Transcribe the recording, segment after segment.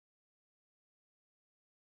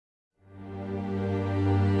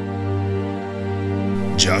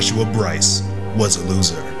Joshua Bryce was a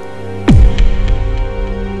loser.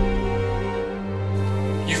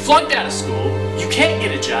 You flunked out of school, you can't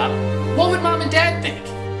get a job. What would mom and dad think?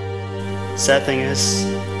 Sad thing is,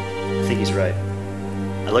 I think he's right.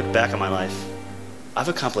 I look back on my life, I've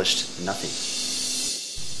accomplished nothing.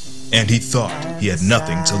 And he thought he had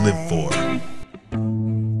nothing to live for.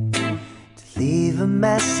 To leave a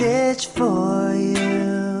message for you.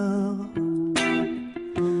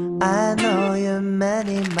 I know you're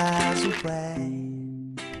many miles away.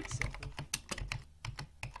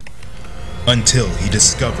 Until he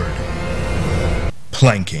discovered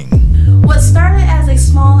planking. What started as a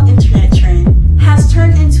small internet trend has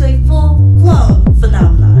turned into a full-blown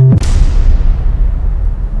phenomenon.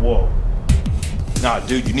 Whoa. Nah,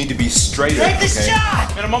 dude, you need to be straighter, Take the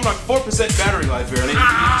shot! Man, I'm on like 4% battery life here. I need to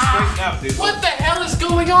straighten out, dude. What the hell is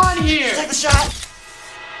going on here? Take the shot!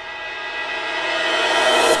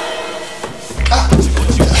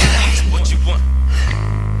 What you want?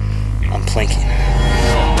 I'm planking.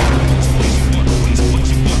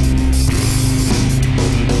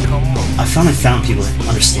 I finally found people that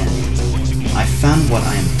understand me. I found what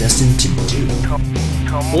I am destined to do.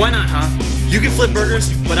 Why not, huh? You can flip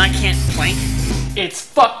burgers, but I can't plank? It's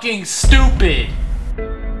fucking stupid.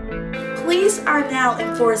 Police are now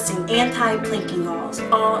enforcing anti-planking laws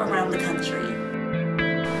all around the country.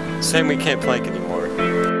 Saying we can't plank anymore.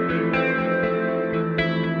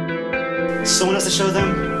 Someone has to show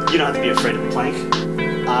them you don't have to be afraid of a plank.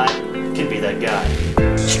 I can be that guy.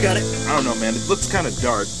 You got it? I don't know, man. It looks kind of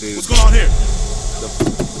dark, dude. What's going on here?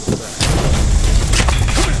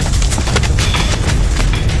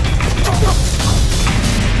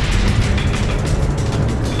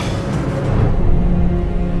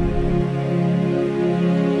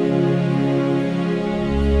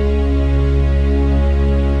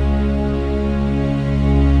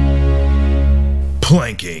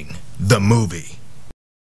 Planking, the movie.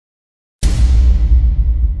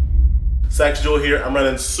 Sax Jewel here. I'm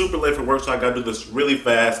running super late for work, so I gotta do this really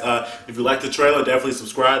fast. If you like the trailer, definitely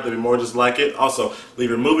subscribe. There'll be more just like it. Also, leave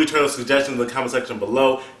your movie trailer suggestions in the comment section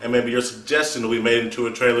below, and maybe your suggestion will be made into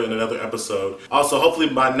a trailer in another episode. Also, hopefully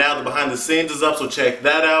by now the behind the scenes is up, so check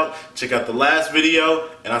that out. Check out the last video,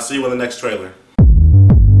 and I'll see you in the next trailer.